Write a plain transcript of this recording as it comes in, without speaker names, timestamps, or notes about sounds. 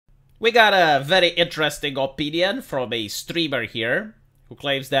We got a very interesting opinion from a streamer here who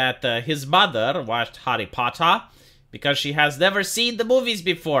claims that his mother watched Harry Potter because she has never seen the movies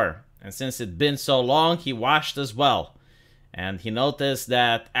before. And since it's been so long, he watched as well. And he noticed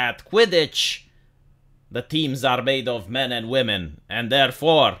that at Quidditch, the teams are made of men and women. And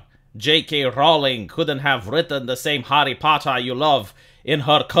therefore, J.K. Rowling couldn't have written the same Harry Potter you love in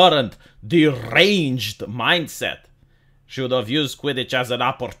her current deranged mindset. She would have used Quidditch as an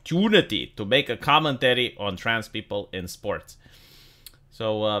opportunity to make a commentary on trans people in sports.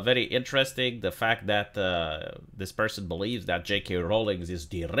 So, very interesting, the fact that this person believes that J.K. Rowling is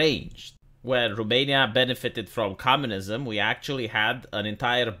deranged. When Romania benefited from communism, we actually had an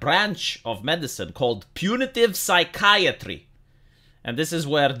entire branch of medicine called punitive psychiatry. And this is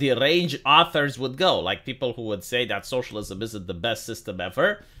where deranged authors would go, like people who would say that socialism isn't the best system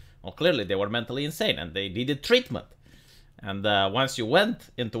ever. Well, clearly they were mentally insane and they needed treatment. And once you went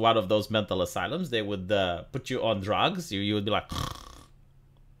into one of those mental asylums, they would put you on drugs. You would be like,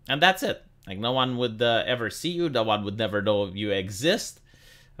 and that's it. Like no one would ever see you. No one would never know you exist.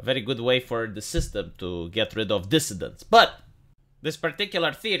 A very good way for the system to get rid of dissidents. But this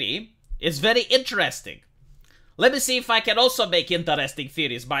particular theory is very interesting. Let me see if I can also make interesting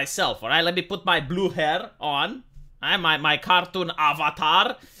theories myself. All right, let me put my blue hair on. My cartoon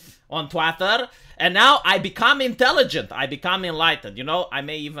avatar on Twitter. And now I become intelligent. I become enlightened. You know, I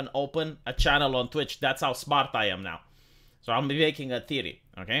may even open a channel on Twitch. That's how smart I am now. So I'll be making a theory,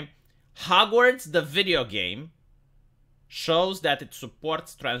 okay? Hogwarts, the video game, shows that it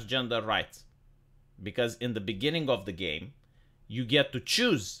supports transgender rights. Because in the beginning of the game, you get to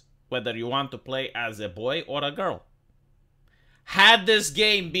choose whether you want to play as a boy or a girl. Had this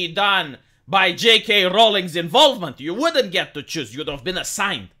game be done by J.K. Rowling's involvement, you wouldn't get to choose. You'd have been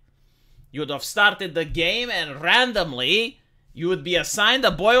assigned. You would have started the game and randomly you would be assigned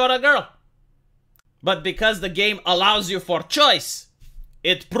a boy or a girl. But because the game allows you for choice,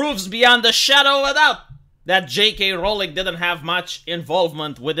 it proves beyond a shadow of a doubt that J.K. Rowling didn't have much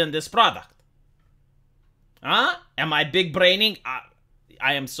involvement within this product. Huh? Am I big braining?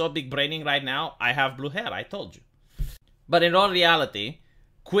 I am so big braining right now, I have blue hair, I told you. But in all reality,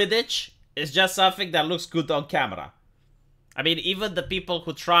 Quidditch is just something that looks good on camera. I mean, even the people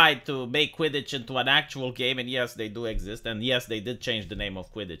who tried to make Quidditch into an actual game, and yes, they do exist, and yes, they did change the name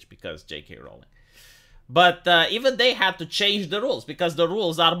of Quidditch because J.K. Rowling. But even they had to change the rules because the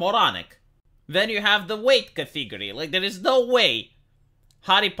rules are moronic. Then you have the weight category. Like, there is no way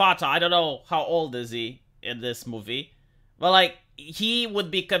Harry Potter, I don't know how old is he in this movie, but like, he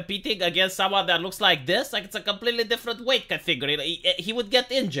would be competing against someone that looks like this. Like, it's a completely different weight category. He would get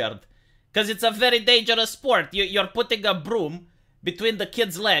injured. Because it's a very dangerous sport. You're putting a broom between the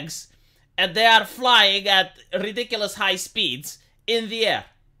kids' legs, and they are flying at ridiculous high speeds in the air.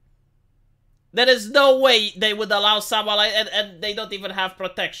 There is no way they would allow someone like, and they don't even have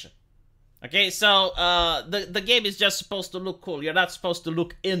protection. Okay, so the game is just supposed to look cool. You're not supposed to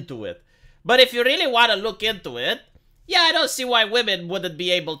look into it. But if you really want to look into it, yeah, I don't see why women wouldn't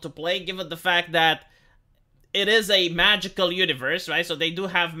be able to play, given the fact that it is a magical universe, right? So they do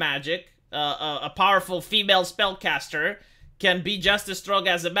have magic. A powerful female spellcaster can be just as strong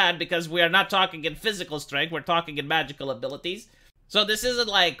as a man because we are not talking in physical strength, we're talking in magical abilities. So this isn't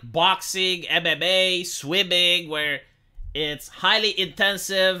like boxing, MMA, swimming, where it's highly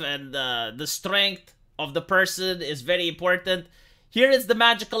intensive and the strength of the person is very important. Here is the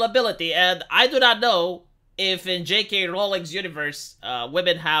magical ability, and I do not know if in J.K. Rowling's universe,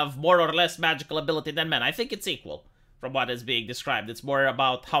 women have more or less magical ability than men. I think it's equal. From what is being described. It's more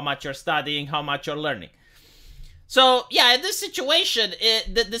about how much you're studying, how much you're learning. So, yeah, in this situation,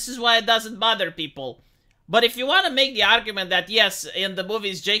 this is why it doesn't bother people. But if you want to make the argument that, yes, in the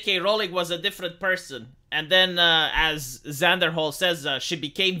movies, J.K. Rowling was a different person, and then, as Xanderhall says, she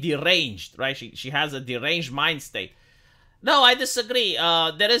became deranged, right? She has a deranged mind state. No, I disagree.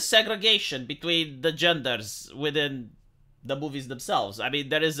 There is segregation between the genders within the movies themselves. I mean,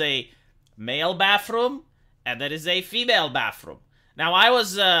 there is a male bathroom, and there is a female bathroom. Now, I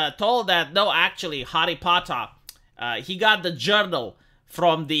was told that, no, actually, Harry Potter, he got the journal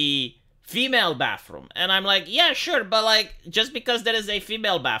from the female bathroom. And I'm like, yeah, sure, but like, just because there is a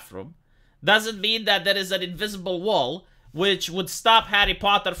female bathroom doesn't mean that there is an invisible wall which would stop Harry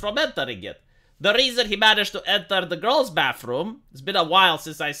Potter from entering it. The reason he managed to enter the girls' bathroom, it's been a while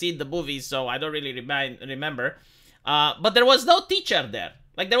since I've seen the movies, so I don't really remember, but there was no teacher there.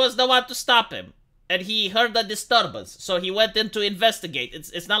 Like, there was no one to stop him. And he heard a disturbance, so he went in to investigate.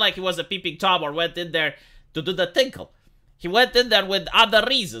 It's not like he was a peeping Tom or went in there to do the tinkle. He went in there with other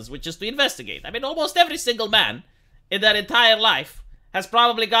reasons, which is to investigate. I mean, almost every single man in their entire life has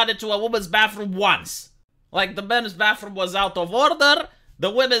probably gone into a woman's bathroom once. Like, the men's bathroom was out of order, the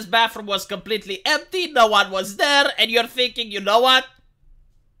women's bathroom was completely empty, no one was there, and you're thinking, you know what?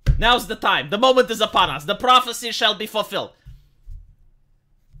 Now's the time. The moment is upon us. The prophecy shall be fulfilled.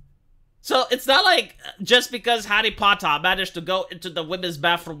 So, it's not like just because Harry Potter managed to go into the women's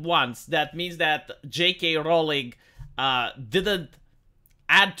bathroom once, that means that J.K. Rowling didn't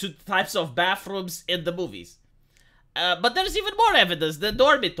add two types of bathrooms in the movies. But there's even more evidence, the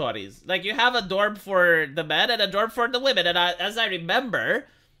dormitories. Like, you have a dorm for the men and a dorm for the women. And as I remember,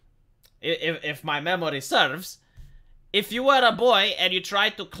 if my memory serves, if you were a boy and you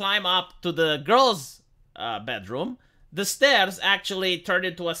tried to climb up to the girls' bedroom, the stairs actually turn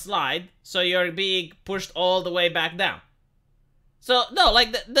into a slide, so you're being pushed all the way back down. So, no,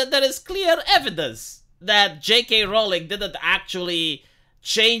 like, there is clear evidence that J.K. Rowling didn't actually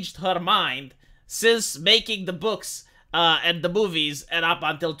change her mind since making the books and the movies and up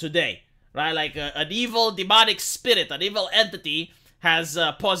until today, right? Like, an evil demonic spirit, an evil entity has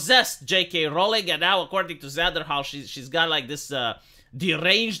possessed J.K. Rowling, and now, according to Xander, how she's got, like, this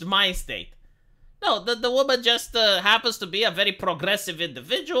deranged mind state. No, the woman just happens to be a very progressive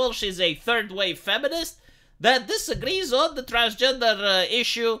individual. She's a third-wave feminist that disagrees on the transgender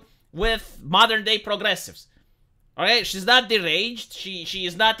issue with modern-day progressives. Okay, she's not deranged. She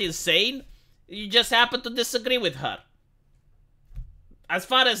is not insane. You just happen to disagree with her. As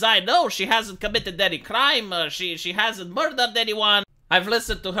far as I know, she hasn't committed any crime. She hasn't murdered anyone. I've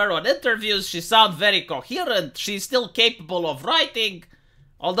listened to her on interviews. She sounds very coherent. She's still capable of writing,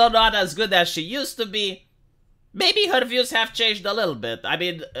 although not as good as she used to be. Maybe her views have changed a little bit. I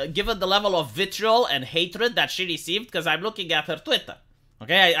mean, given the level of vitriol and hatred that she received, because I'm looking at her Twitter.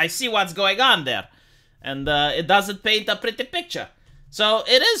 Okay, I see what's going on there. And it doesn't paint a pretty picture. So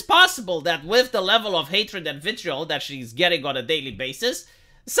it is possible that with the level of hatred and vitriol that she's getting on a daily basis,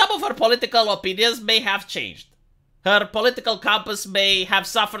 some of her political opinions may have changed. Her political compass may have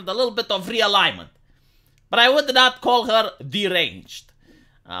suffered a little bit of realignment. But I would not call her deranged.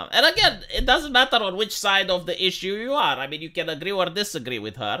 And again, it doesn't matter on which side of the issue you are. I mean, you can agree or disagree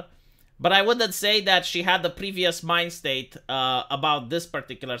with her. But I wouldn't say that she had the previous mind state about this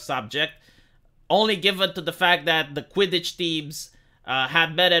particular subject, only given to the fact that the Quidditch teams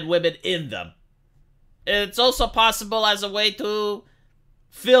had men and women in them. It's also possible as a way to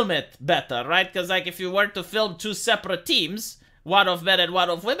film it better, right? Because, like, if you were to film two separate teams, one of men and one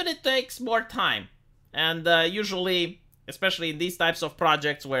of women, it takes more time. And usually, especially in these types of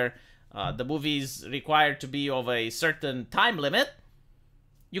projects where the movie is required to be of a certain time limit,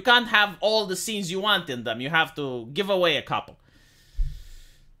 you can't have all the scenes you want in them. You have to give away a couple.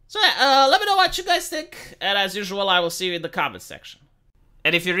 So yeah, let me know what you guys think. And as usual, I will see you in the comment section.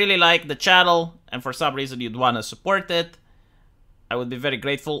 And if you really like the channel, and for some reason you'd want to support it, I would be very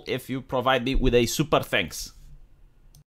grateful if you provide me with a super thanks.